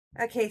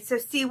Okay, so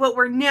see, what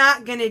we're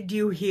not gonna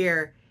do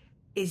here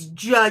is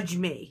judge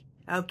me.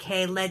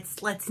 Okay,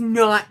 let's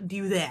not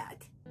do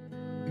that.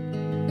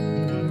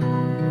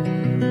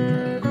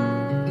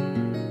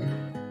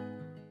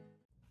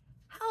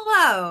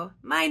 Hello,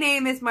 my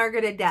name is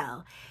Margaret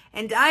Adele,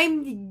 and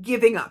I'm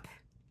giving up.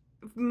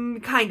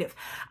 Kind of.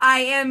 I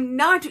am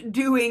not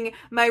doing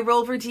my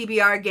Roll for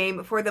TBR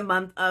game for the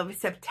month of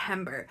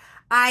September.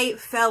 I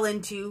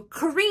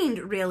careened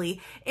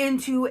really,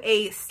 into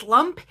a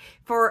slump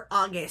for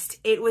August.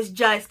 It was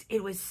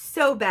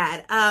so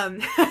bad.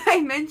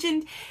 I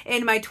mentioned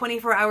in my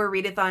 24-hour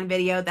readathon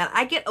video that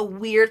I get a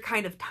weird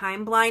kind of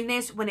time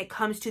blindness when it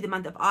comes to the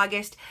month of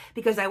August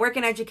because I work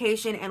in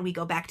education and we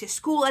go back to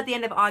school at the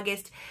end of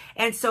August.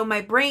 And so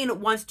my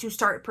brain wants to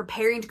start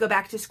preparing to go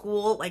back to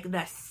school like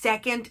the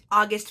second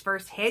August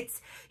 1st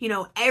hits. You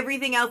know,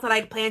 everything else that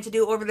I'd planned to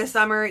do over the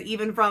summer,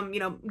 even from,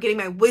 getting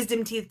my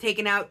wisdom teeth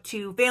taken out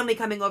to family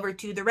coming over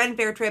to the Ren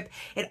Fair trip,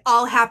 it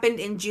all happened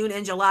in June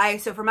and July.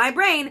 So for my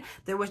brain,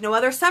 there was no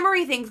other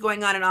summery things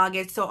going on in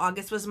August. So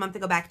August was a month to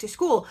go back to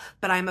school,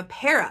 but I'm a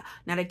para,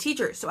 not a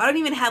teacher. So I don't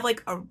even have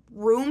like a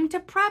room to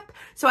prep.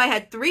 So I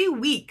had 3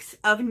 weeks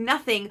of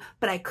nothing,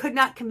 but I could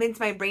not convince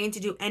my brain to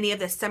do any of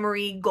the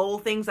summery goal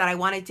things that I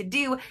wanted to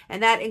do.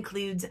 And that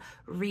includes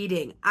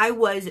reading. I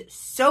was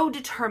so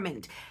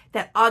determined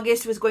that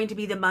August was going to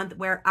be the month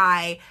where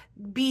I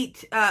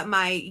beat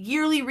my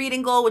yearly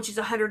reading goal, which is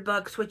 100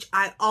 books, which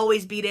I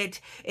always beat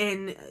it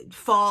in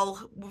fall,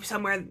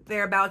 somewhere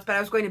thereabouts, but I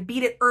was going to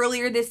beat it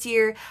earlier this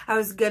year. I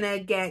was going to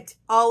get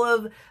all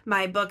of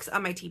my books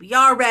on my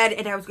TBR read,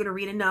 and I was going to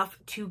read enough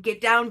to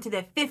get down to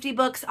the 50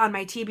 books on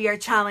my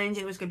TBR challenge.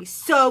 It was going to be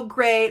so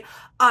great,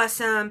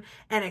 awesome,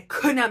 and I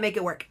could not make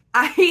it work.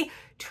 I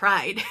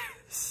tried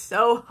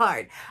so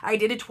hard. I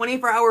did a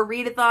 24-hour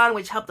readathon,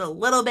 which helped a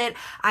little bit.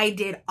 I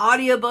did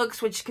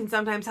audiobooks, which can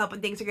sometimes help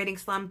when things are getting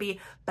slumpy,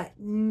 but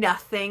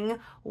nothing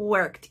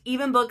worked.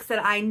 Even books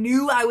that I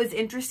knew I was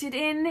interested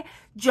in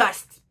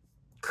just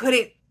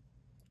couldn't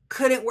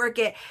work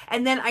it.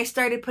 And then I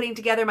started putting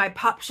together my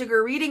Pop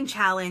Sugar Reading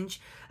Challenge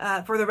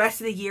for the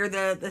rest of the year,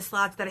 the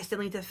slots that I still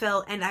need to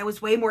fill. And I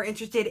was way more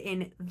interested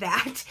in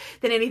that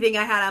than anything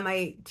I had on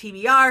my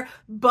TBR,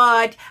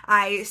 but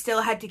I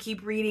still had to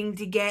keep reading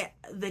to get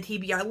the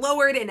TBR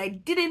lowered. And I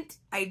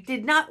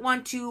did not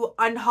want to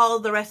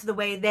unhaul the rest of the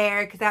way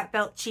there because that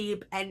felt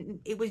cheap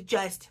and it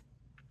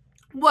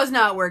was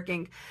not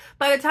working.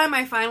 By the time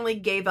I finally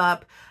gave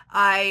up,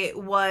 I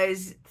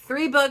was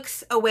 3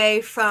 books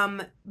away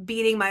from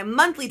beating my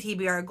monthly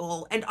TBR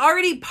goal and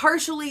already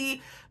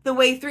partially the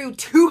way through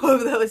 2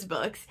 of those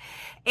books.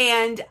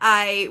 And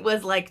I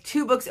was like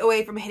 2 books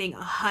away from hitting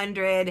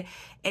 100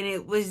 and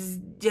it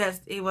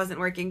wasn't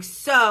working.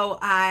 So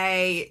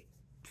I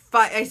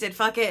said,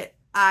 fuck it.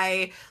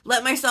 I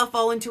let myself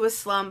fall into a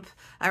slump,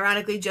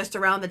 ironically, just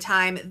around the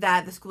time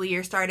that the school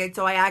year started.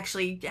 So I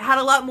actually had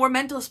a lot more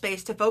mental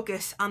space to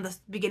focus on the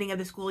beginning of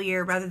the school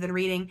year rather than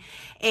reading.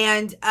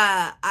 And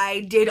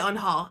I did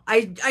unhaul.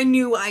 I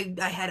knew I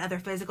had other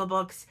physical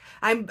books.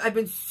 I've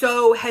been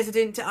so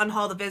hesitant to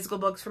unhaul the physical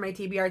books for my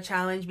TBR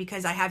challenge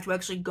because I have to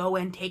actually go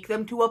and take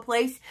them to a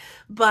place.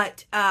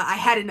 But I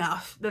had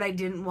enough that I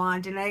didn't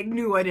want and I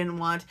knew I didn't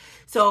want.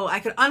 So I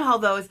could unhaul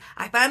those.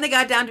 I finally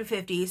got down to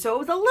 50. So it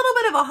was a little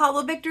bit of a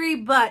hollow victory,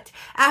 but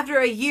after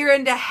a year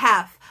and a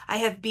half, I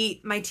have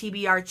beat my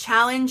TBR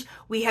challenge.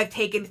 We have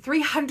taken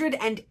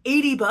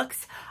 380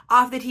 books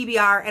off the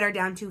TBR and are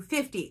down to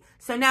 50.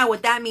 So now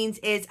what that means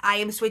is I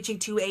am switching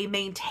to a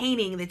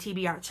maintaining the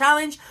TBR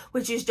challenge,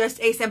 which is just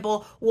a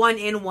simple 1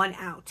 in, 1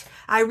 out.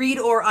 I read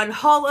or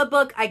unhaul a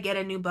book, I get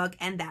a new book,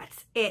 and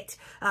that's it.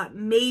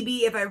 Maybe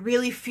if I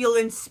really feel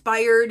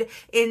inspired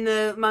in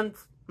the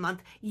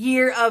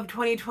year of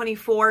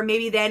 2024,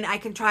 maybe then I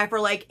can try for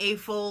like a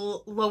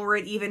full lower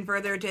it even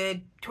further to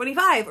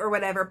 25 or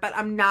whatever, but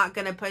I'm not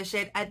gonna push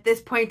it. At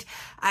this point,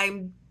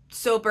 I'm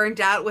so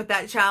burnt out with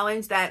that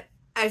challenge that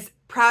as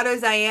proud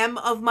as I am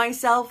of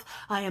myself,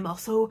 I am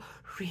also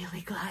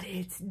really glad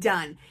it's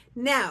done.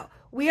 Now,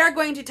 we are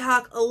going to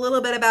talk a little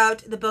bit about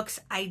the books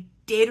I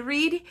did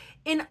read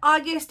in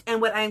August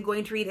and what I'm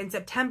going to read in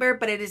September,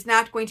 but it is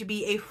not going to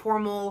be a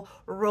formal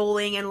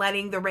rolling and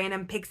letting the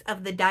random picks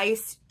of the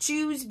dice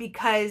choose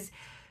because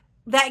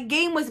that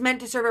game was meant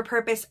to serve a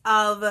purpose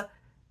of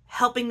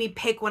helping me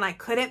pick when I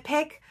couldn't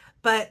pick.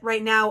 But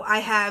right now I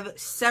have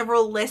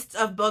several lists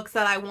of books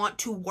that I want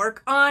to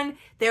work on.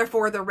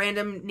 Therefore, the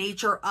random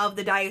nature of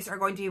the dice are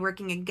going to be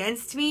working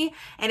against me.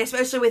 And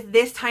especially with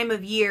this time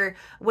of year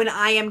when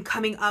I am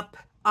coming up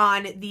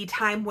on the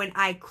time when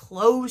I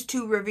close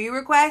to review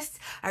requests,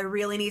 I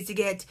really need to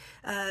get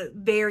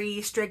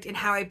very strict in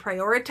how I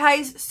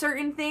prioritize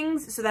certain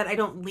things so that I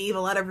don't leave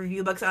a lot of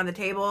review books on the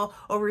table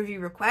or review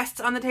requests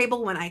on the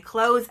table when I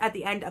close at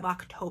the end of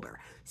October.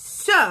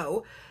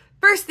 So,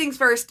 first things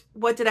first,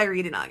 what did I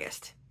read in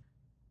August?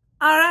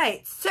 All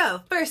right,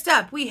 so first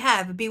up we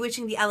have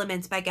Bewitching the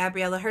Elements by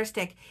Gabriella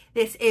Herstick.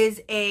 This is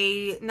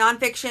a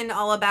nonfiction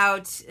all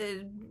about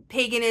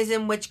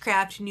paganism,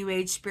 witchcraft, New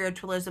Age,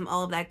 spiritualism,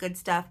 all of that good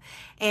stuff.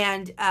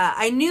 And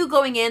I knew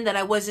going in that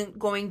I wasn't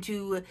going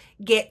to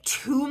get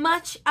too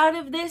much out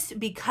of this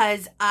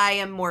because I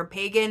am more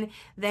pagan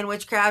than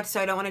witchcraft,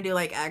 so I don't want to do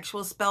like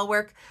actual spell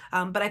work.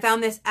 But I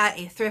found this at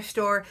a thrift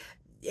store,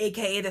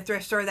 aka the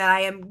thrift store that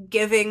I am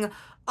giving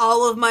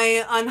all of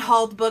my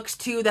unhauled books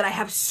to, that I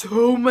have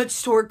so much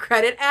store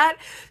credit at.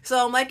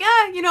 So I'm like,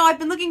 you know, I've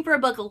been looking for a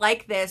book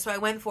like this, so I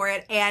went for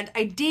it, and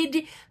I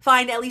did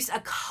find at least a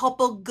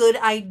couple good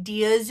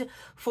ideas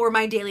for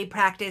my daily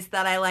practice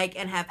that I like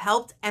and have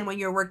helped. And when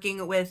you're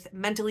working with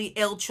mentally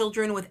ill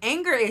children with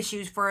anger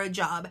issues for a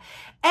job,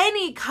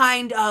 any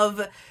kind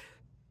of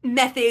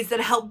methods that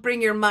help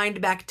bring your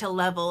mind back to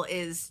level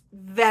is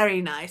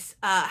very nice.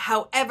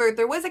 However,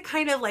 there was a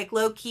kind of like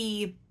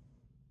low-key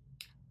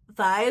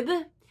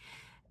vibe,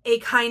 a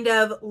kind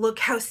of look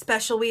how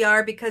special we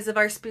are because of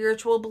our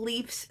spiritual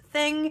beliefs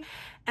thing,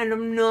 and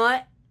I'm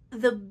not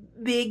the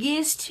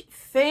biggest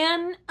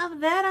fan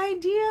of that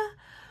idea,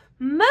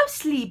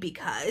 mostly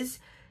because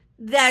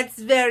that's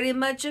very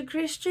much a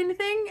Christian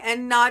thing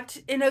and not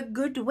in a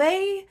good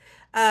way.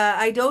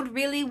 I don't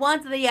really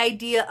want the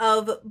idea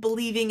of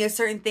believing a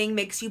certain thing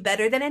makes you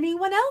better than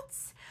anyone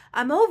else.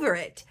 I'm over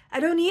it. I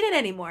don't need it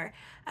anymore.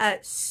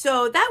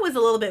 So that was a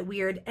little bit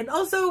weird. And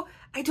also,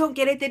 I don't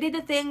get it. They did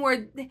the thing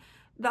where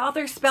the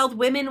author spelled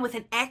women with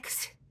an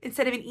X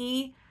instead of an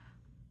E.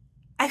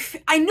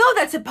 I know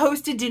that's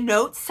supposed to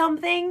denote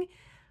something,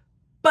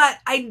 but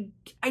I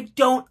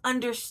don't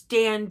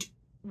understand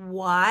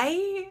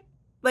why.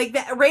 Like,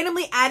 that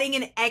randomly adding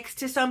an X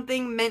to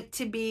something meant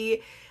to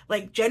be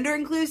like gender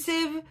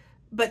inclusive,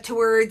 but to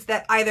words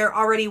that either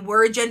already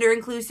were gender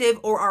inclusive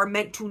or are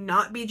meant to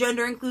not be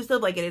gender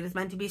inclusive. Like, it is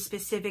meant to be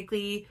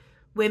specifically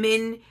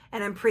women,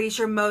 and I'm pretty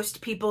sure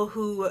most people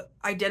who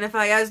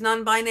identify as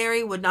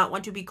non-binary would not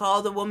want to be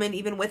called a woman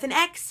even with an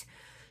X.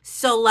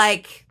 So,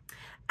 like,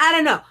 I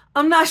don't know.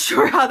 I'm not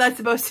sure how that's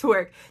supposed to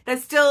work.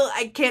 That's still,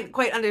 I can't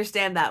quite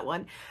understand that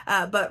one.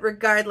 But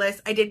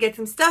regardless, I did get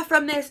some stuff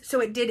from this, so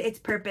it did its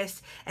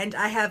purpose, and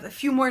I have a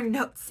few more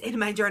notes in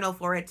my journal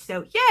for it,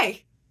 so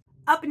yay!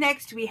 Up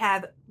next, we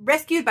have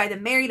Rescued by the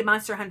Married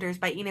Monster Hunters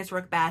by Ines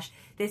Rook-Bash.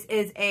 This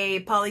is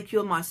a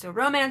polycule monster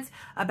romance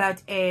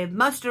about a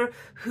monster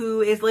who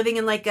is living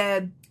in like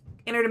a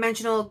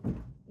interdimensional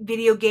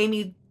video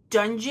gamey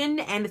dungeon,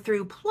 and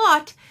through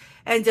plot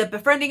ends up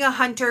befriending a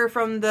hunter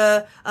from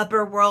the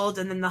upper world,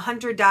 and then the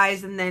hunter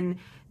dies, and then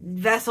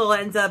Vessel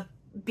ends up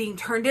being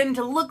turned in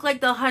to look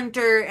like the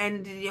hunter,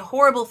 and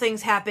horrible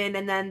things happen,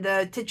 and then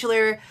the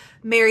titular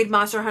married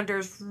monster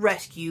hunters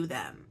rescue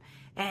them.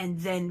 And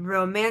then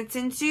romance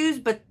ensues,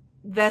 but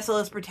Vessel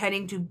is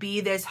pretending to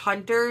be this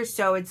hunter,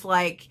 so it's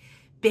like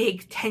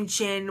big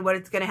tension, what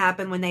it's going to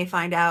happen when they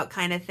find out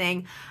kind of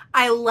thing.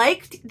 I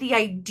liked the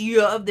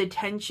idea of the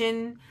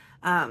tension,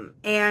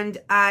 and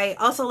I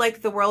also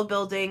liked the world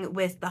building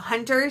with the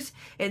hunters.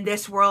 In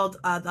this world,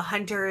 the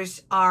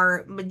hunters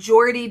are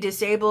majority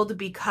disabled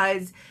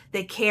because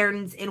the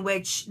cairns in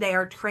which they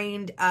are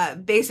trained,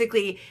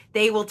 basically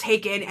they will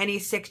take in any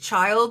sick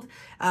child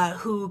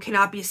who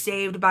cannot be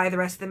saved by the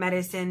rest of the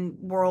medicine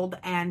world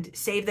and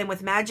save them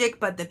with magic,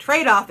 but the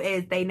trade-off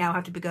is they now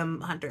have to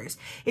become hunters.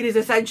 It is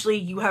essentially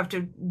you have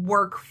to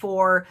work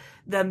for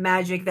the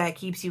magic that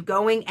keeps you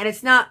going, and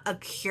it's not a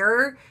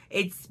cure.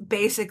 It's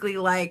basically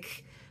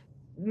like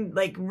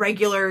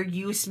regular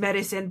use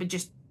medicine, but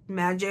just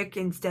magic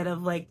instead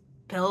of like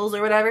pills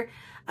or whatever.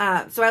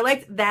 So I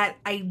liked that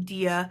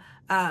idea,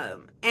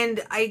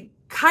 and I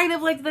kind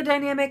of liked the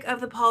dynamic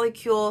of the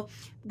polycule.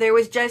 There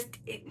was just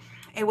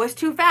it was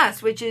too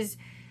fast, which is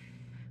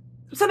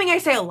something I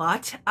say a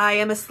lot. I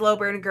am a slow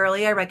burn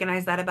girly. I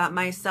recognize that about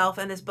myself,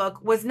 and this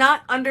book was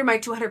not under my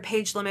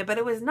 200-page limit, but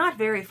it was not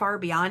very far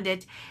beyond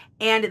it.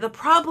 And the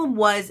problem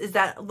is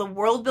that the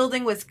world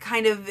building was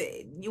kind of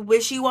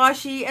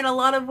wishy-washy in a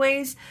lot of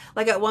ways.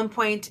 Like at one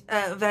point,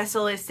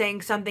 Vessel is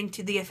saying something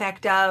to the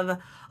effect of,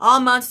 all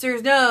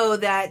monsters know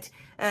that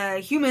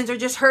humans are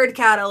just herd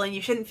cattle and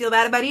you shouldn't feel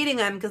bad about eating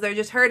them because they're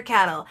just herd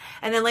cattle.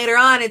 And then later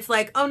on, it's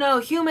like, oh no,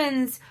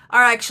 humans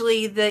are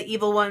actually the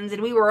evil ones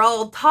and we were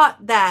all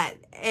taught that.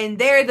 And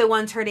they're the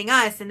ones hurting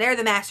us, and they're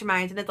the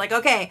masterminds. And it's like,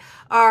 okay,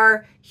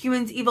 are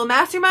humans evil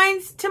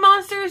masterminds to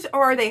monsters,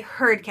 or are they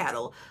herd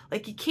cattle?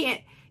 Like, you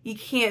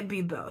can't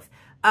be both.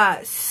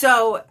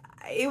 So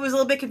it was a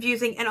little bit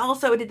confusing. And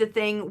also it did the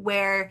thing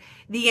where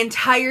the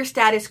entire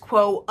status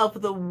quo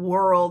of the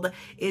world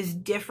is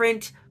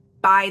different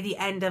by the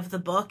end of the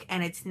book,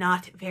 and it's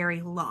not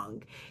very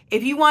long.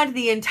 If you want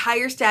the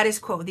entire status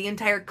quo, the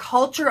entire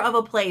culture of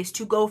a place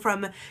to go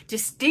from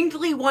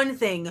distinctly one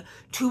thing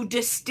to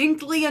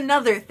distinctly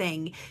another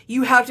thing,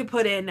 you have to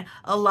put in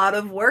a lot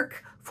of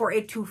work for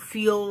it to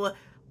feel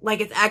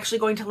like it's actually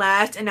going to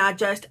last and not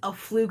just a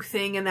fluke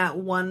thing in that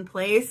one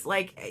place.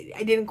 Like,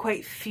 I didn't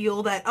quite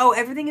feel that, oh,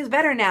 everything is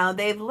better now,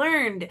 they've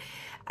learned.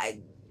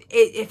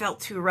 it felt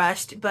too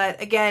rushed.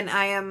 But again,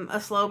 I am a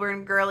slow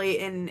burn girly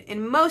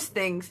in most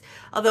things,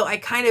 although I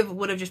kind of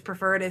would have just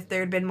preferred if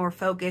there had been more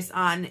focus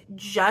on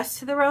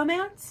just the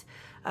romance.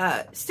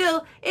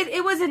 Still,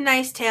 it was a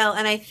nice tale,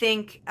 and I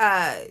think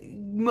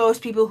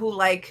most people who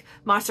like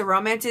monster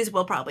romances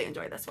will probably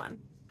enjoy this one.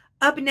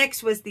 Up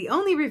next was the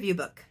only review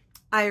book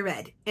I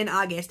read in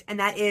August, and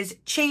that is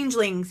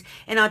Changelings,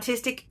 an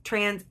autistic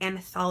trans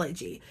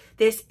anthology.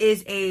 This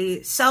is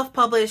a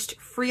self-published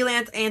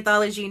freelance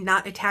anthology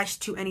not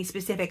attached to any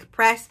specific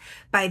press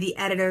by the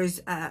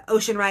editors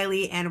Ocean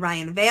Riley and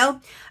Ryan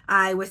Vale.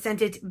 I was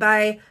sent it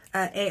by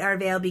A.R.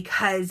 Vale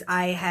because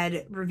I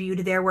had reviewed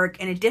their work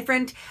in a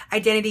different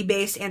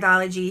identity-based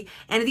anthology,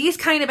 and these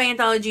kind of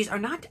anthologies are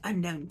not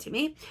unknown to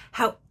me.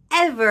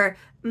 However,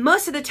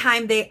 most of the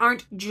time they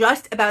aren't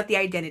just about the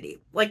identity.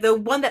 Like the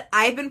one that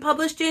I've been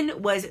published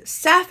in was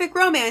sapphic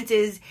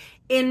romances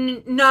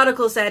in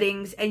nautical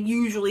settings and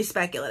usually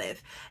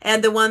speculative.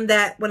 And the one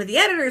that one of the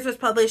editors was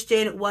published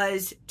in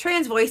was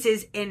trans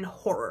voices in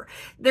horror.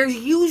 There's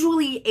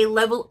usually a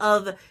level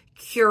of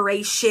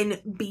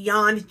curation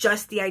beyond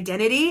just the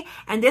identity,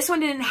 and this one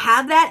didn't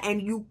have that, and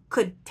you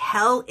could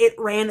tell it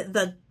ran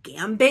the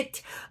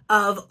gambit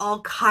of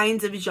all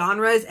kinds of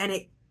genres, and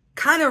it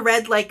kind of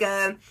read like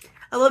a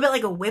little bit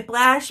like a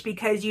Whiplash,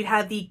 because you'd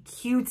have the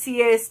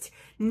cutesiest,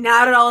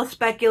 not at all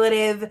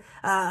speculative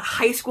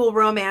high school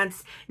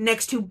romance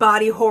next to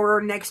body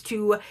horror, next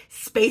to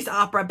space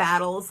opera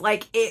battles.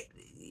 Like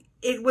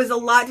it was a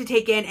lot to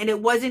take in, and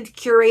it wasn't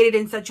curated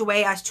in such a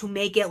way as to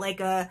make it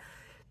like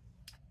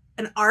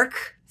an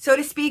arc, so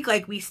to speak.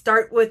 Like we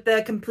start with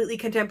the completely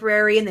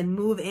contemporary and then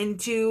move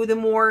into the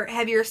more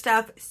heavier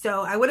stuff.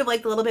 So I would have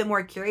liked a little bit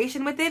more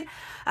curation with it.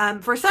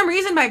 For some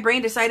reason, my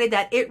brain decided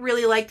that it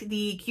really liked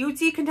the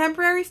cutesy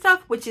contemporary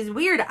stuff, which is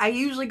weird. I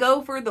usually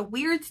go for the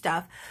weird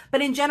stuff.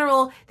 But in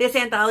general, this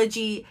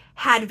anthology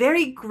had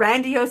very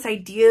grandiose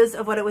ideas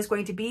of what it was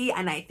going to be,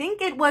 and I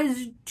think it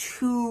was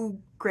too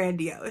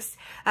grandiose.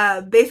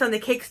 Based on the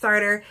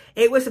Kickstarter,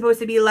 it was supposed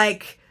to be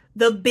like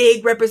the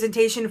big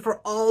representation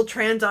for all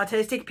trans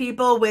autistic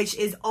people, which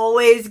is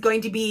always going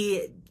to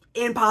be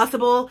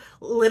impossible,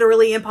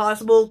 literally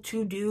impossible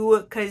to do,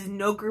 because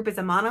no group is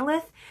a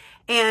monolith.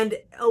 And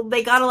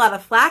they got a lot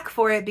of flack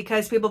for it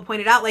because people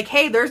pointed out, like,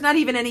 hey, there's not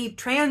even any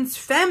trans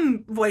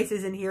femme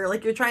voices in here.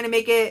 Like, you're trying to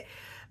make it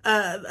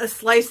a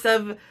slice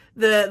of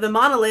the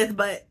monolith,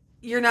 but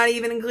you're not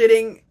even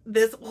including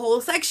this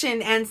whole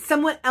section. And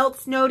someone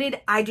else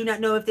noted, I do not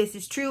know if this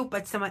is true,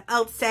 but someone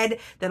else said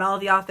that all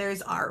the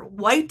authors are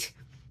white.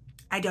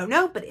 I don't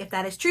know, but if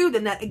that is true,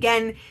 then that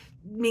again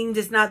means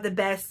it's not the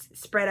best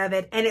spread of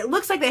it. And it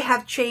looks like they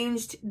have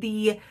changed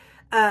the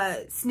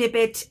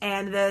snippet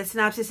and the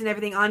synopsis and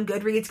everything on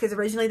Goodreads, because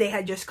originally they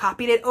had just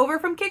copied it over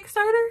from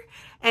Kickstarter,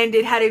 and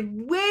it had a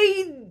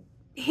way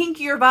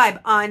hinkier vibe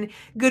on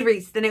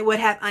Goodreads than it would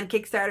have on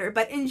Kickstarter.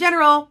 But in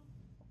general,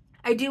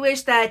 I do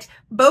wish that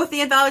both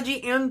the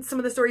anthology and some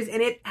of the stories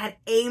in it had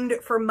aimed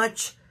for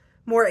much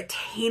more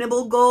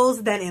attainable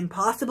goals than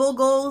impossible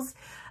goals.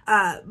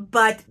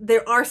 But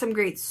there are some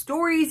great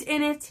stories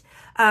in it.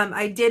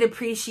 I did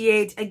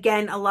appreciate,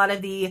 again, a lot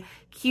of the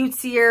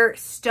cutesier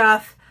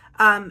stuff.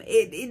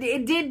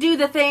 It did do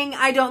the thing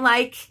I don't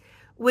like,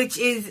 which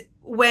is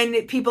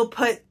when people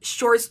put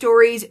short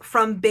stories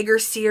from bigger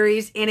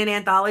series in an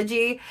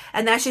anthology.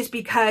 And that's just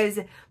because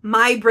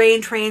my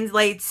brain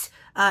translates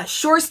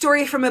short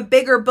story from a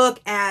bigger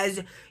book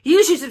as,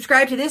 you should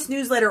subscribe to this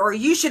newsletter or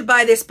you should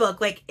buy this book.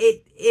 Like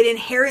it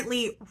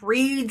inherently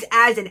reads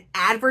as an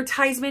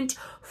advertisement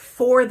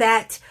for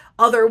that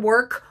other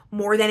work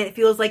more than it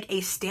feels like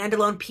a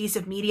standalone piece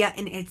of media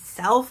in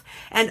itself.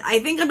 And I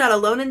think I'm not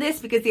alone in this,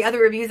 because the other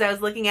reviews I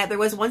was looking at, there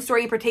was one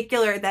story in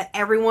particular that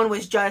everyone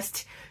was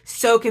just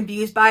so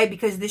confused by,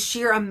 because the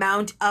sheer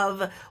amount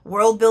of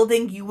world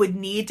building you would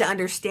need to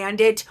understand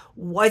it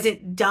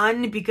wasn't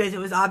done, because it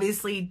was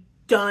obviously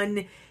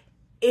done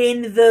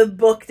in the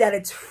book that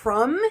it's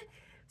from.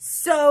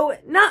 So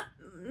not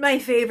my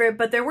favorite,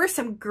 but there were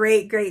some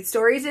great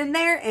stories in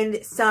there,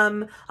 and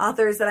some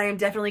authors that I am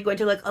definitely going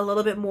to look a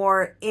little bit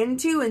more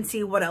into and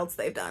see what else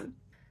they've done.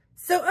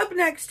 So up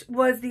next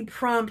was the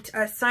prompt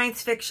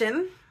science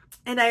fiction,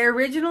 and I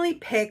originally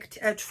picked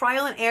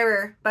Trial and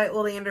Error by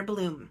Oleander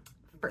Bloom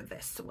for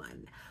this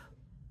one,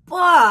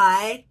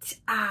 but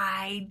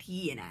I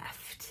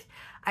DNF'd.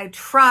 I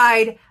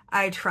tried.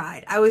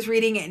 I was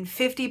reading it in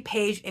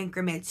 50-page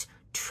increments,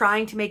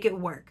 trying to make it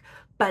work,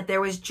 but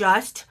there was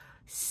just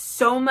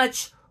so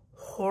much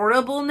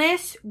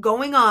horribleness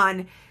going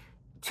on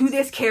to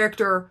this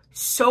character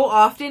so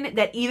often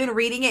that even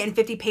reading it in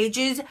 50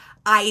 pages,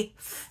 I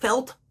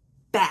felt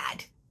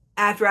bad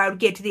after I would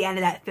get to the end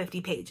of that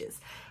 50 pages.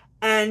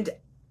 And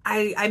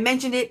I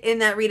mentioned it in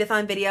that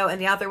readathon video, and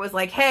the author was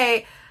like,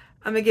 hey,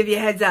 I'm gonna give you a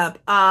heads up.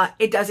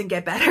 It doesn't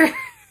get better.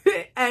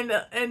 and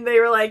they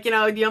were like, you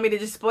know, do you want me to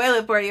just spoil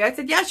it for you? I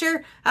said, yeah,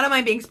 sure. I don't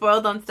mind being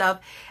spoiled on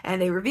stuff.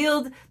 And they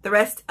revealed the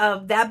rest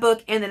of that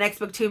book and the next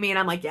book to me, and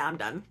I'm like, yeah, I'm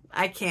done.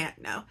 I can't,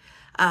 no.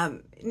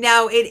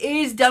 Now, it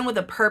is done with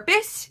a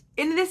purpose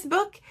in this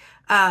book.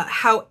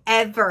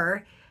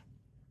 However,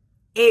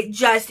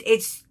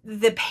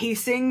 the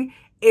pacing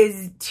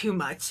is too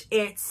much.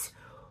 It's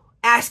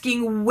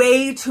asking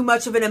way too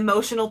much of an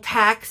emotional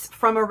tax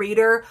from a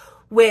reader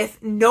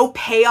with no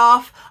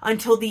payoff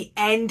until the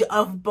end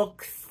of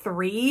book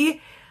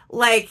 3.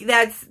 Like,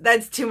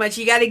 that's too much.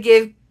 You gotta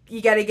give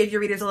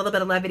your readers a little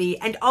bit of levity.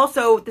 And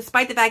also,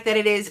 despite the fact that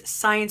it is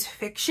science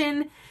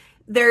fiction,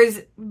 there's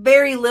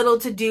very little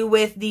to do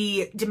with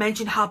the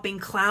dimension hopping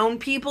clown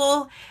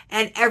people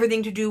and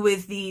everything to do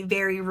with the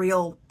very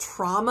real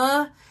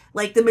trauma.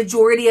 Like, the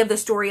majority of the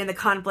story and the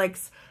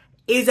conflicts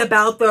is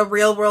about the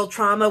real world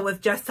trauma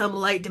with just some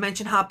light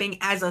dimension hopping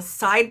as a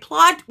side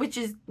plot, which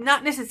is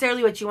not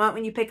necessarily what you want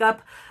when you pick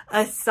up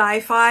a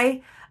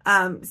sci-fi.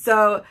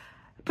 So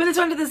put this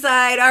one to the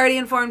side. I already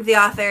informed the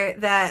author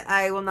that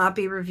I will not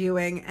be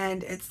reviewing,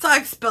 and it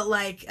sucks, but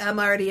like, I'm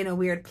already in a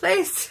weird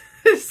place.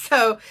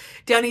 So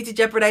don't need to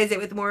jeopardize it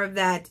with more of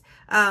that.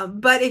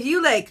 But if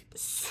you like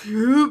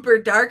super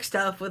dark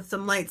stuff with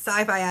some light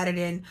sci-fi added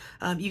in,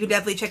 you can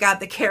definitely check out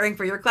the Caring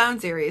for Your Clown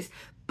series.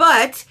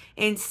 But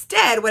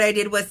instead, what I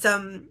did was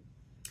some,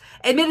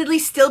 admittedly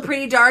still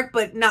pretty dark,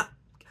 but not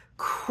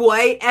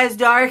quite as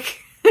dark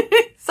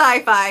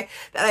sci-fi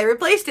that I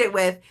replaced it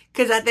with,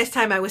 because at this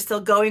time I was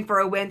still going for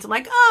a win. So I'm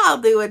like, oh,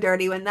 I'll do a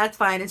dirty one. That's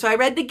fine. And so I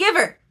read The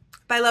Giver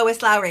by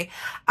Lois Lowry.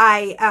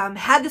 I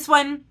had this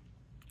one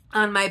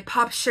on my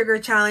Pop Sugar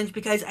Challenge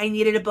because I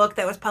needed a book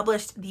that was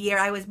published the year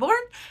I was born,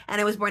 and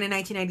I was born in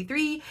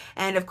 1993,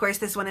 and of course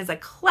this one is a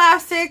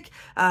classic.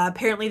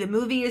 Apparently the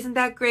movie isn't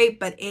that great,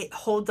 but it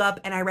holds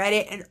up, and I read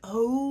it, and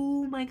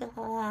oh my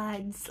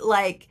god,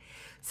 like,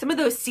 some of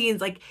those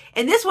scenes, like,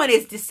 and this one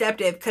is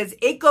deceptive because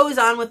it goes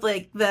on with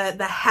like the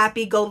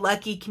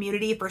happy-go-lucky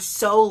community for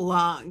so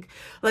long.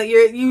 Like,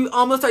 you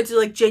almost start to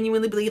like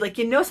genuinely believe, like,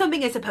 you know,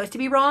 something is supposed to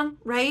be wrong,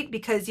 right?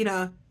 Because, you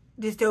know,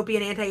 dystopian,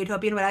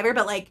 anti-utopian, whatever,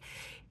 but like,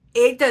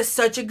 it does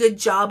such a good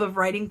job of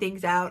writing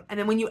things out. And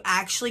then when you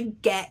actually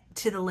get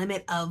to the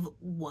limit of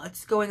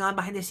what's going on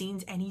behind the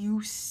scenes and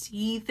you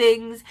see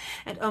things,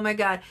 and oh my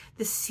god,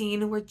 the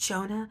scene where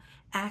Jonah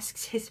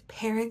asks his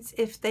parents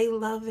if they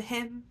love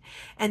him,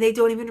 and they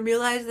don't even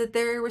realize that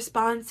their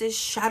response is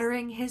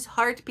shattering his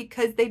heart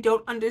because they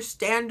don't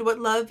understand what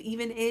love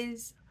even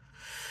is.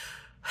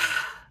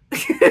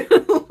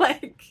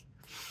 Like,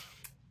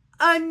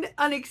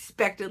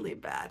 unexpectedly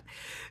bad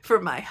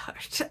for my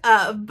heart.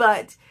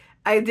 But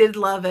I did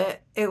love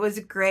it. It was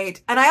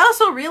great. And I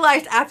also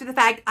realized after the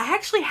fact, I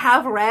actually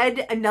have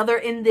read another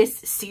in this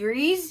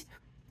series,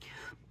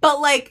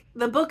 but like,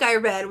 the book I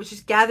read, which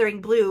is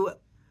Gathering Blue,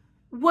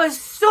 was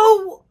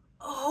so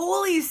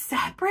wholly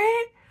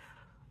separate.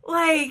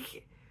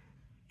 Like,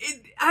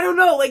 I don't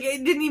know, like,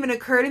 it didn't even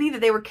occur to me that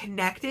they were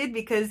connected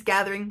because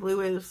Gathering Blue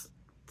is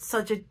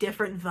such a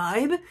different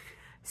vibe.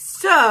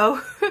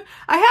 So,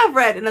 I have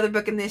read another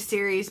book in this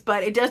series,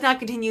 but it does not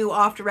continue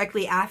off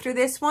directly after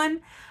this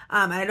one.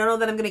 I don't know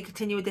that I'm going to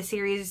continue with the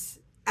series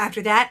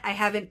after that. I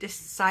haven't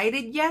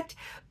decided yet,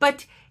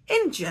 but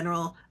in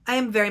general, I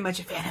am very much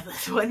a fan of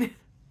this one.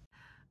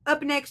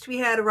 Up next, we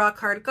had Rock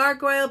Hard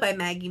Gargoyle by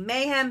Maggie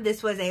Mayhem.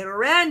 This was a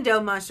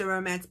random monster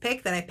romance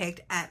pick that I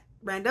picked at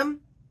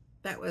random.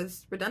 That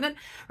was redundant.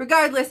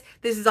 Regardless,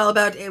 this is all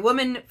about a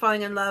woman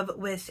falling in love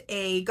with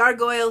a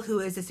gargoyle who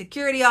is a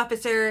security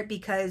officer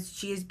because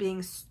she is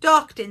being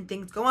stalked and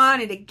things go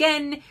on. And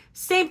again,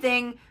 same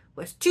thing,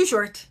 was too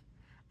short.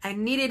 I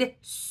needed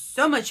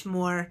so much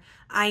more.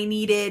 I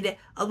needed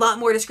a lot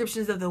more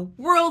descriptions of the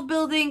world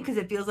building because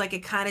it feels like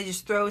it kind of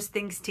just throws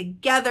things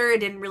together.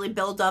 It didn't really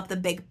build up the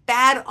big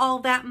bad all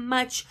that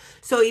much.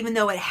 So even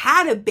though it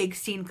had a big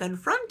scene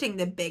confronting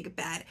the big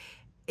bad,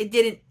 it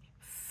didn't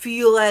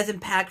feel as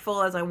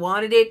impactful as I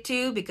wanted it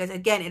to because,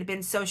 again, it had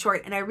been so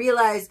short. And I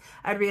realized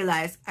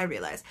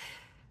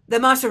the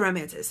monster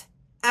romances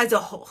as a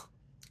whole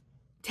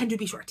tend to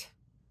be short.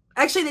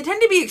 Actually, they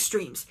tend to be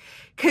extremes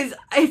because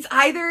it's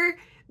either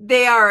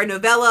they are a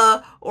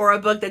novella or a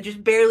book that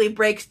just barely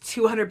breaks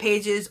 200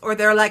 pages, or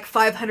they're like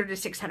 500 to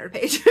 600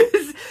 pages.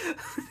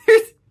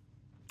 There's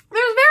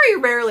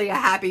very rarely a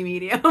happy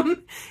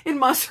medium in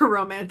monster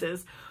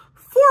romances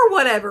for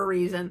whatever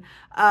reason.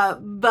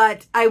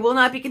 But I will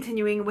not be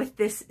continuing with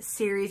this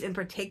series in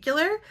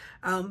particular.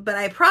 But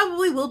I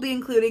probably will be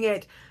including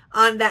it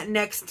on that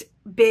next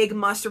big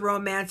monster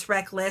romance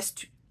rec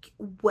list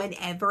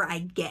whenever I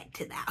get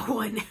to that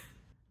one.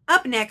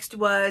 Up next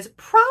was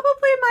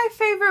probably my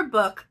favorite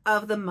book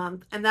of the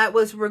month, and that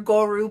was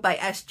Rigoru by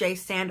S.J.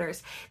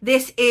 Sanders.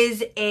 This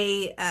is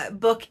a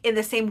book in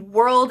the same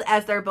world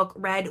as their book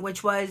Red,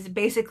 which was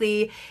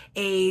basically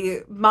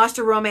a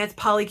monster romance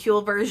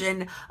polycule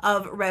version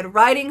of Red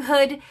Riding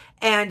Hood.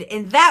 And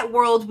in that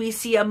world, we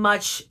see a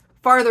much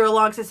farther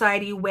along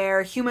society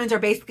where humans are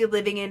basically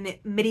living in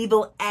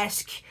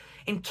medieval-esque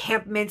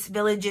encampments,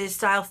 villages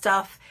style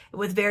stuff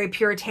with very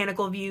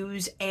puritanical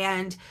views.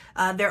 And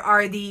there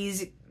are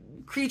these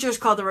creatures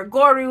called the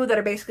Rigoru that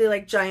are basically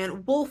like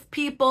giant wolf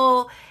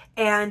people,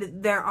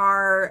 and there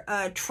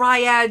are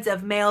triads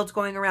of males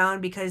going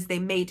around because they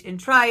mate in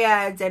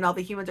triads, and all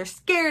the humans are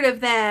scared of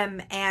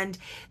them. And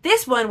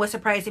this one was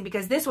surprising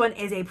because this one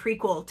is a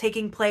prequel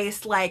taking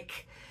place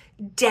like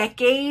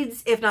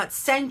decades, if not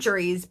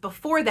centuries,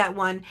 before that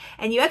one.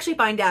 And you actually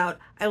find out,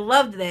 I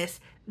loved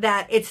this,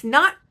 that it's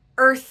not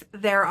Earth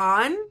they're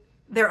on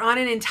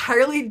an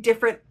entirely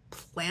different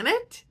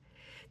planet.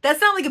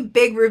 That's not like a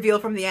big reveal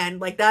from the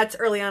end, like that's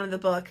early on in the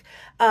book,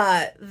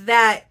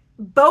 that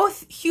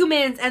both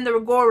humans and the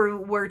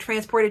Rigoru were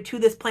transported to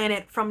this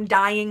planet from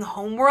dying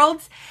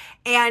homeworlds.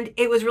 And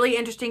it was really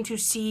interesting to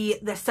see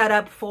the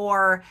setup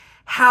for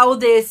how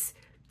this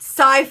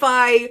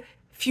sci-fi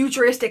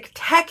futuristic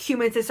tech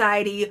human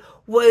society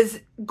was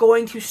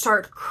going to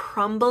start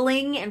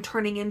crumbling and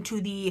turning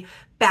into the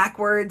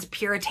backwards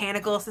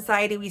puritanical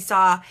society we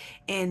saw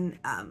in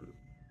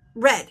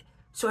Red.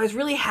 So I was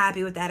really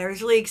happy with that. I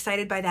was really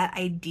excited by that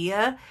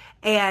idea,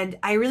 and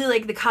I really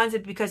like the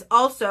concept because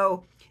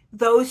also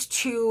those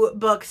two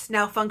books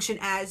now function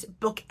as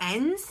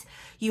bookends.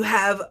 You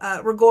have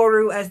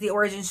Rigoru as the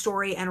origin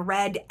story and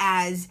Red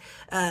as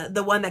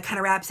the one that kind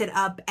of wraps it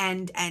up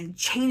and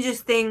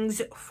changes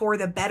things for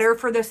the better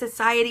for the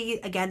society.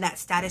 Again, that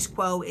status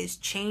quo is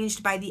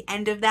changed by the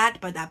end of that,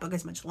 but that book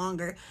is much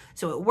longer,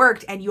 so it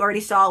worked. And you already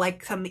saw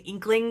like some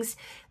inklings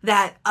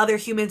that other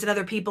humans and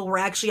other people were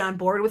actually on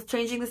board with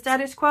changing the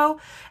status quo.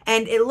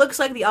 And it looks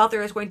like the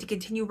author is going to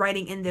continue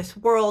writing in this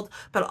world,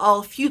 but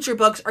all future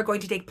books are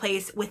going to take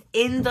place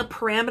within the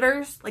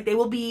parameters. Like they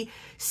will be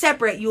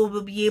separate. You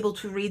will be able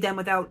to read them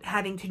without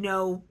having to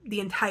know the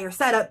entire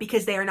setup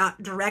because they are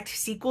not direct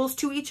sequels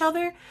to each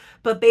other.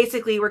 But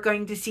basically we're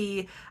going to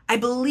see, I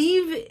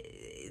believe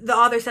the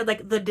author said,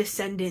 like the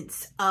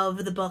descendants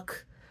of the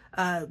book,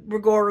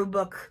 Rigoru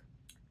book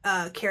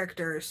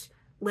characters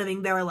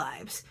living their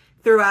lives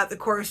throughout the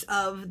course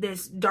of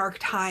this dark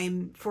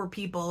time for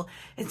people.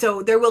 And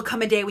so there will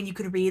come a day when you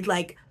could read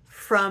like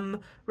from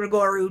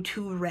Rigoru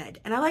to Red.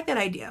 And I like that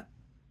idea.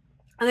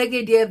 I like the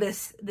idea of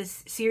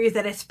this series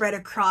that is spread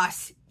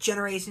across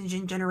generations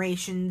and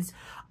generations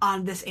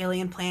on this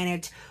alien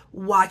planet,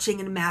 watching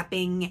and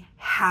mapping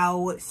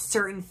how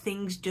certain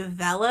things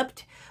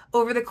developed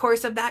over the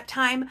course of that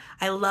time.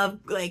 I love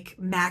like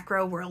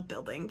macro world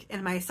building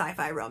in my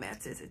sci-fi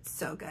romances. It's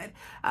so good.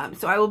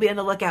 So I will be on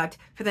the lookout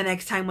for the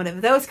next time one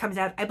of those comes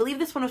out. I believe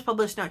this one was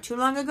published not too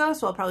long ago,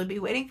 so I'll probably be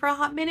waiting for a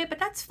hot minute, but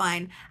that's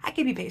fine. I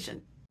can be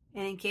patient.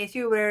 And in case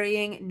you're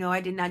worrying, no,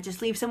 I did not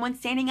just leave someone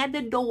standing at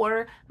the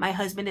door. My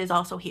husband is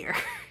also here.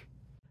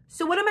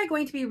 So what am I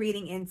going to be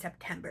reading in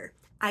September?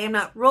 I am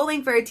not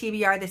rolling for a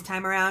TBR this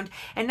time around,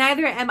 and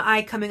neither am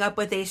I coming up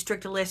with a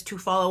strict list to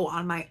follow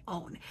on my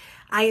own.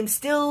 I am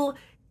still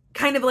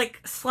kind of like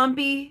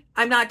slumpy.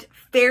 I'm not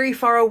very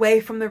far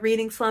away from the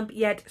reading slump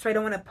yet, so I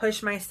don't want to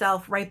push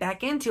myself right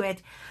back into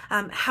it.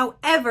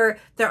 However,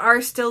 there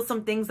are still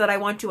some things that I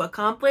want to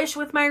accomplish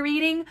with my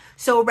reading.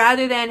 So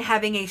rather than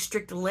having a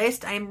strict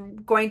list,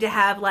 I'm going to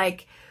have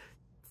like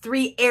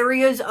 3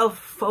 areas of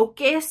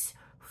focus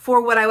for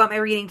what I want my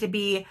reading to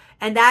be,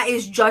 and that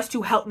is just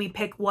to help me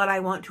pick what I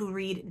want to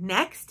read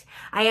next.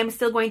 I am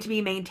still going to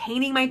be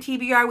maintaining my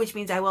TBR, which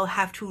means I will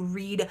have to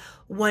read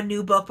 1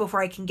 new book before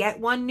I can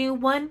get 1 new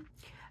one.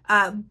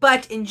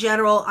 But in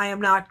general, I am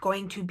not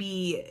going to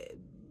be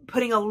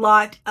putting a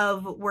lot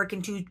of work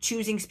into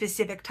choosing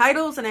specific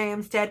titles, and I am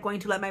instead going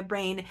to let my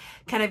brain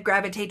kind of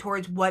gravitate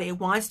towards what it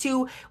wants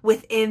to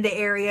within the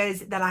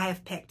areas that I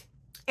have picked.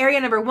 Area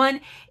number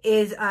 1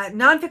 is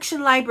nonfiction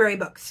library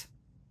books.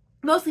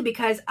 Mostly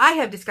because I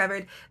have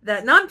discovered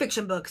that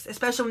nonfiction books,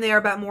 especially when they are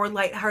about more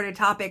lighthearted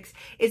topics,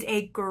 is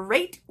a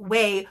great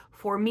way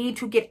for me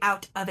to get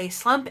out of a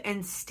slump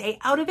and stay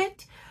out of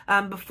it.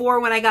 Before,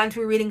 when I got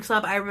into a reading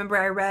slump, I remember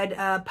I read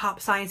a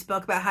pop science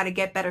book about how to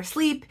get better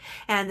sleep.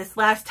 And this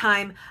last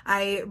time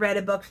I read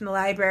a book from the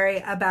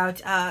library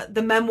about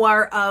the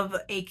memoir of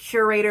a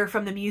curator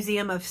from the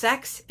Museum of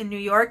Sex in New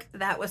York.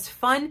 That was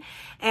fun.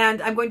 And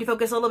I'm going to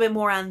focus a little bit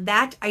more on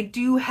that. I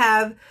do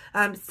have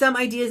some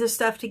ideas of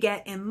stuff to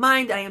get in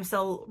mind. I am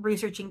still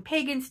researching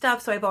pagan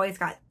stuff, so I've always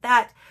got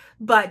that.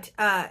 But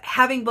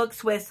having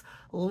books with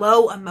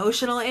low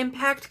emotional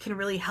impact can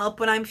really help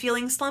when I'm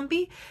feeling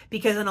slumpy,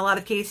 because in a lot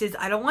of cases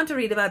I don't want to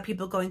read about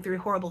people going through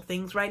horrible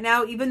things right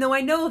now, even though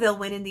I know they'll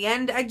win in the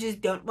end. I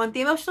just don't want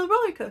the emotional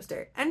roller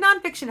coaster, and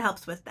nonfiction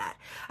helps with that.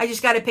 I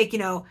just got to pick, you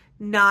know,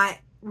 not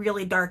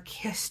really dark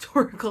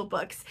historical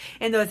books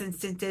in those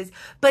instances.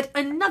 But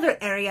another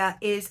area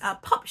is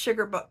Pop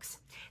Sugar books.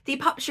 The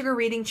Pop Sugar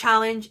Reading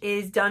Challenge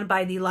is done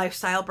by the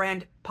lifestyle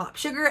brand Pop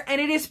Sugar,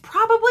 and it is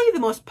probably the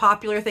most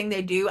popular thing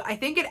they do. I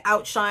think it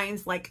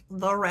outshines like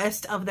the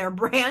rest of their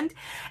brand,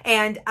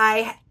 and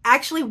I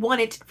actually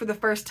won it for the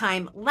first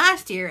time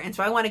last year, and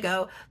so I want to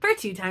go for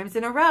 2 times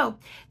in a row.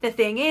 The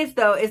thing is,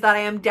 though, is that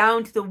I am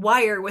down to the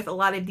wire with a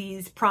lot of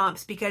these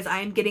prompts, because I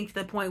am getting to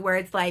the point where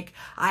it's like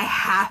I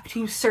have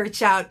to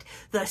search out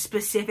the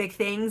specific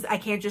things. I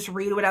can't just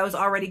read what I was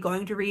already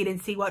going to read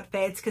and see what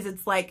fits, because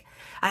it's like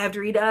I have to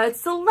read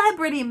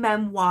celebrity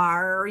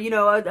memoir, or, you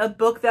know, a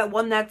book that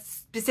won that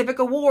specific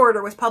award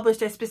or was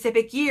published a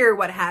specific year,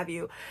 what have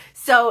you.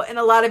 So in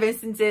a lot of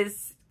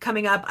instances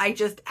coming up, I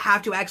just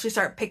have to actually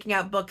start picking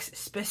out books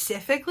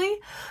specifically,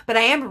 but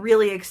I am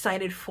really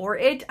excited for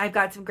it. I've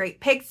got some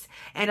great picks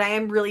and I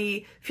am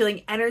really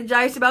feeling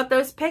energized about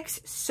those picks.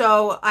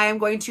 So I am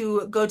going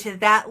to go to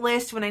that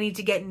list when I need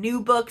to get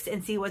new books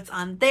and see what's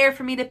on there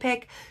for me to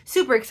pick.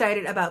 Super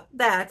excited about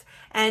that.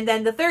 And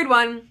then the third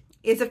one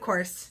is, of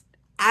course,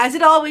 as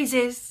it always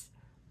is,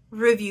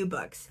 review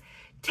books.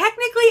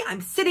 Technically,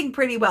 I'm sitting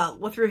pretty well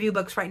with review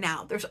books right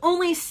now. There's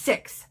only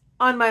 6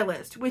 on my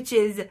list, which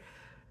is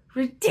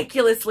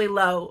ridiculously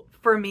low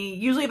for me.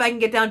 Usually if I can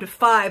get down to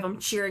 5, I'm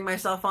cheering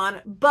myself on,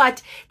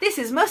 but this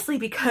is mostly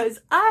because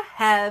I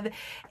have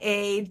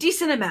a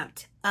decent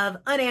amount of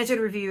unanswered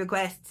review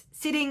requests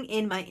sitting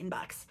in my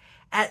inbox.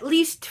 At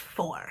least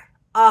 4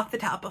 off the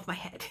top of my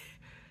head.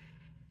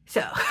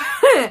 So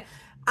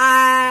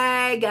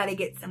I gotta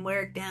get some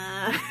work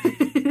done.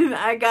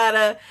 I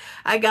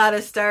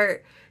gotta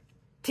start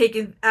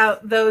taking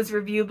out those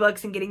review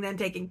books and getting them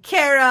taken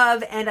care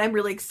of, and I'm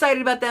really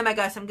excited about them. I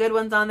got some good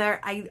ones on there.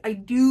 I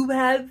do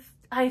have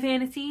high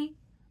fantasy,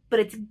 but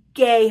it's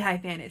gay high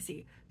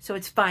fantasy, so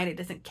it's fine. It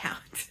doesn't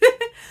count.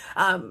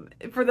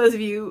 For those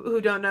of you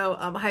who don't know,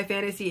 high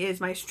fantasy is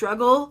my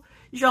struggle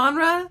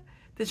genre,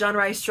 the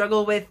genre I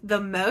struggle with the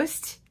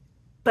most,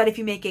 but if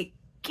you make it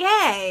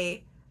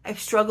gay, I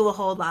struggle a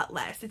whole lot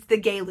less. It's the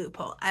gay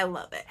loophole. I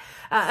love it.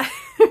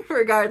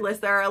 Regardless,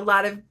 there are a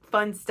lot of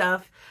fun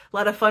stuff, a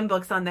lot of fun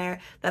books on there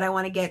that I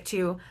want to get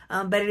to.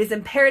 But it is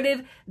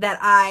imperative that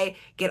I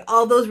get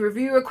all those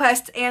review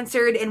requests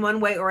answered in one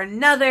way or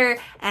another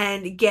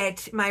and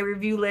get my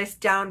review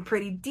list down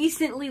pretty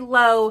decently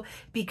low,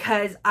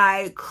 because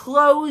I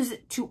close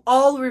to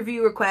all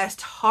review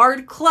requests,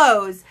 hard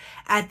close,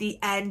 at the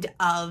end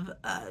of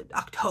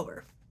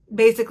October.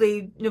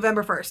 Basically,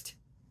 November 1st.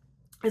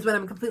 Is when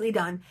I'm completely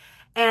done.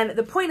 And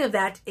the point of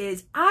that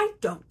is I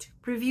don't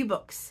review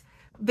books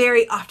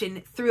very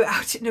often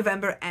throughout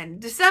November and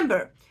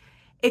December.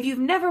 If you've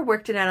never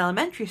worked in an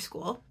elementary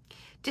school,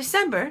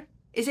 December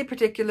is a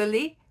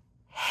particularly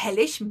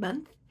hellish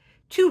month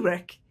to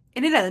work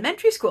in an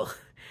elementary school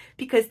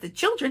because the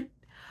children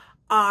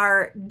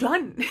are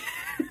done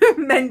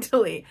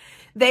mentally.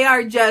 They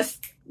are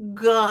just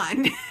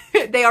gone.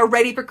 They are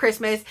ready for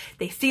Christmas.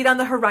 They see it on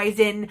the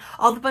horizon.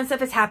 All the fun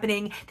stuff is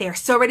happening. They are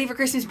so ready for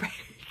Christmas break.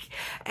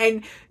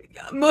 And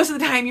most of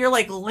the time you're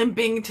like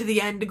limping to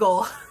the end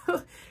goal.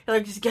 You're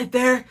like, just get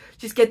there.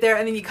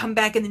 And then you come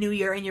back in the new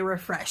year and you're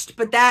refreshed.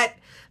 But that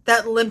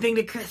limping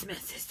to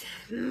Christmas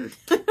is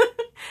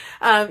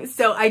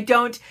so I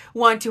don't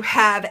want to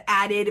have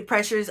added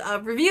pressures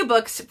of review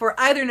books for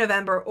either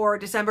November or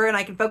December, and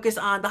I can focus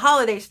on the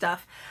holiday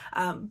stuff.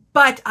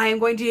 But I am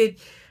going to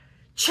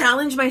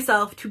challenge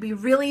myself to be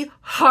really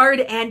hard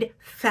and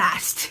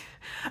fast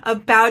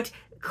about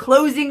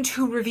closing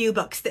to review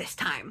books this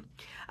time.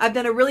 I've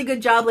done a really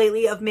good job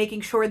lately of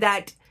making sure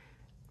that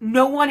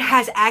no one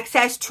has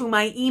access to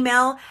my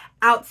email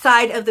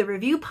outside of the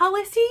review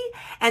policy,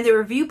 and the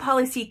review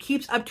policy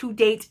keeps up to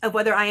date of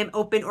whether I am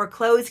open or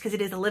closed, because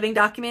it is a living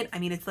document. I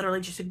mean, it's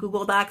literally just a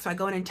Google Doc, so I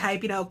go in and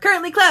type,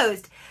 currently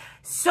closed.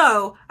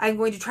 So I'm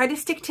going to try to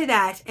stick to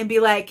that and be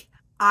like,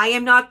 I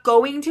am not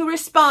going to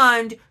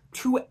respond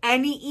to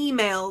any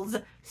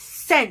emails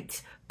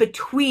sent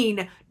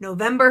between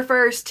November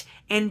 1st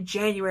and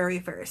January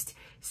 1st.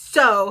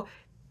 So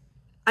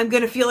I'm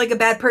going to feel like a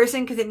bad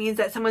person because it means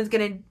that someone's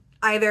going to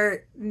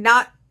either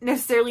not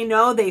necessarily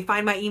know, they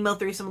find my email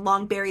through some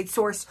long buried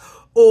source,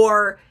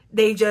 or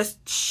they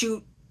just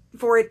shoot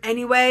for it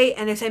anyway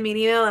and they send me an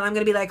email and I'm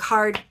going to be like,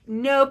 hard,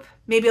 nope.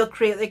 Maybe I'll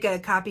create like a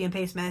copy and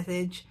paste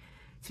message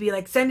to be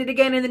like, send it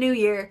again in the new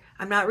year.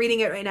 I'm not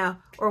reading it right now,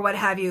 or what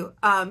have you.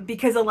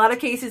 Because a lot of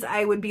cases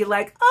I would be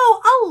like,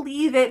 oh, I'll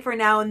leave it for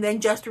now and then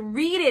just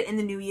read it in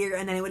the new year,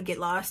 and then it would get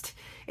lost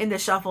in the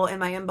shuffle in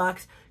my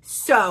inbox.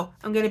 So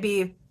I'm going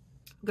to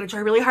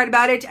try really hard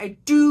about it. I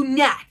do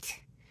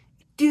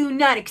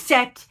not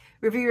accept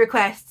review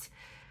requests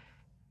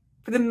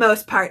for the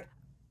most part.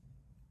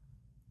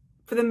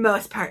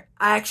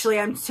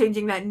 Actually, I'm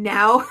changing that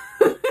now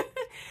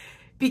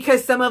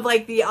because some of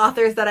like the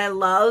authors that I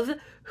love,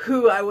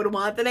 who I would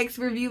want the next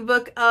review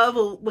book of,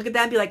 will look at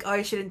that and be like, oh,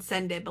 I shouldn't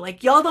send it. But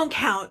like, y'all don't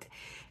count.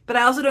 But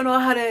I also don't know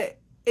how to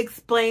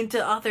explain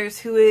to authors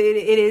who it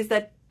is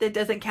that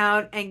doesn't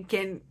count and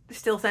can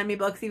still send me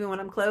books even when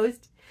I'm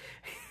closed.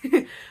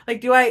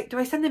 Like, do I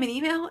send them an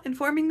email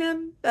informing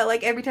them that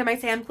like every time I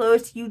say I'm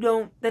closed,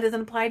 that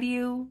doesn't apply to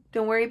you?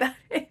 Don't worry about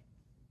it.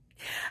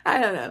 I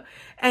don't know.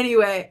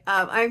 Anyway,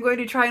 I'm going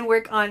to try and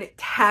work on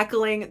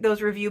tackling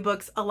those review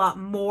books a lot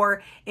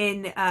more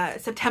in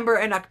September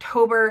and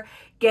October.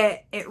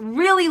 Get it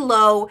really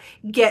low.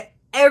 Get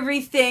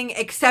everything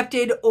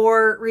accepted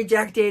or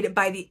rejected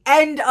by the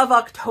end of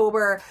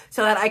October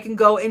so that I can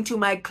go into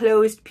my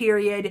closed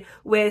period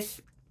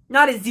with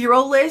not a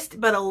zero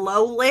list, but a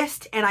low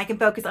list, and I can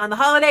focus on the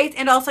holidays,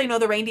 and also, you know,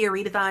 the reindeer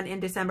readathon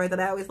in December that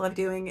I always love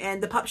doing,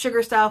 and the Pop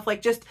Sugar stuff,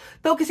 like just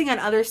focusing on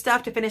other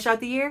stuff to finish out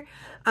the year.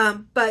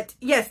 But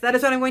yes, that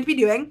is what I'm going to be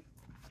doing.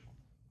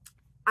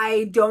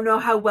 I don't know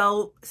how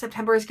well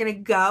September is going to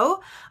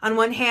go. On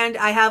one hand,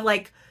 I have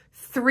like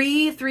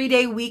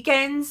three-day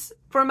weekends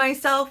for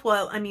myself.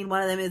 Well, I mean,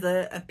 one of them is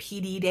a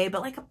PD day,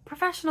 but like a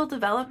professional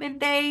development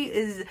day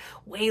is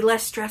way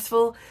less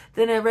stressful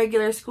than a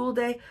regular school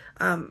day.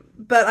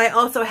 But I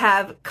also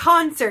have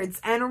concerts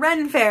and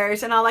Ren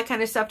fairs and all that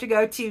kind of stuff to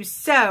go to.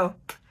 So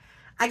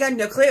I got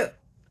no clue.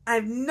 I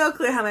have no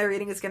clue how my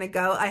reading is going to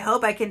go. I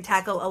hope I can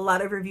tackle a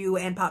lot of review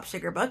and Pop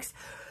Sugar books.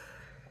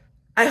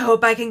 I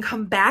hope I can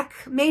come back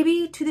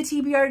maybe to the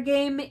TBR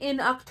game in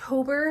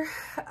October.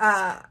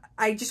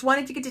 I just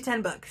wanted to get to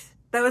 10 books.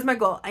 That was my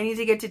goal. I need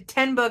to get to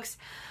 10 books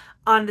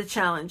on the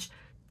challenge.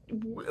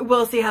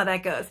 We'll see how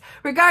that goes.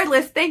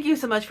 Regardless, thank you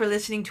so much for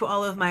listening to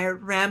all of my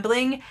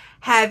rambling.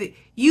 Have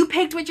you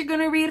picked what you're going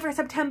to read for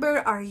September?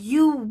 Are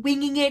you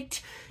winging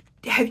it?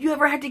 Have you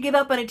ever had to give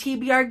up on a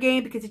TBR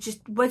game because it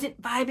just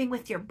wasn't vibing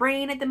with your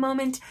brain at the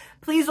moment?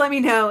 Please let me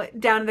know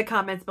down in the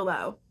comments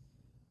below.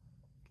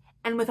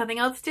 And with nothing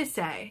else to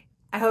say,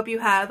 I hope you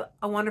have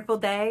a wonderful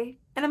day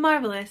and a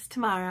marvelous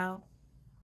tomorrow.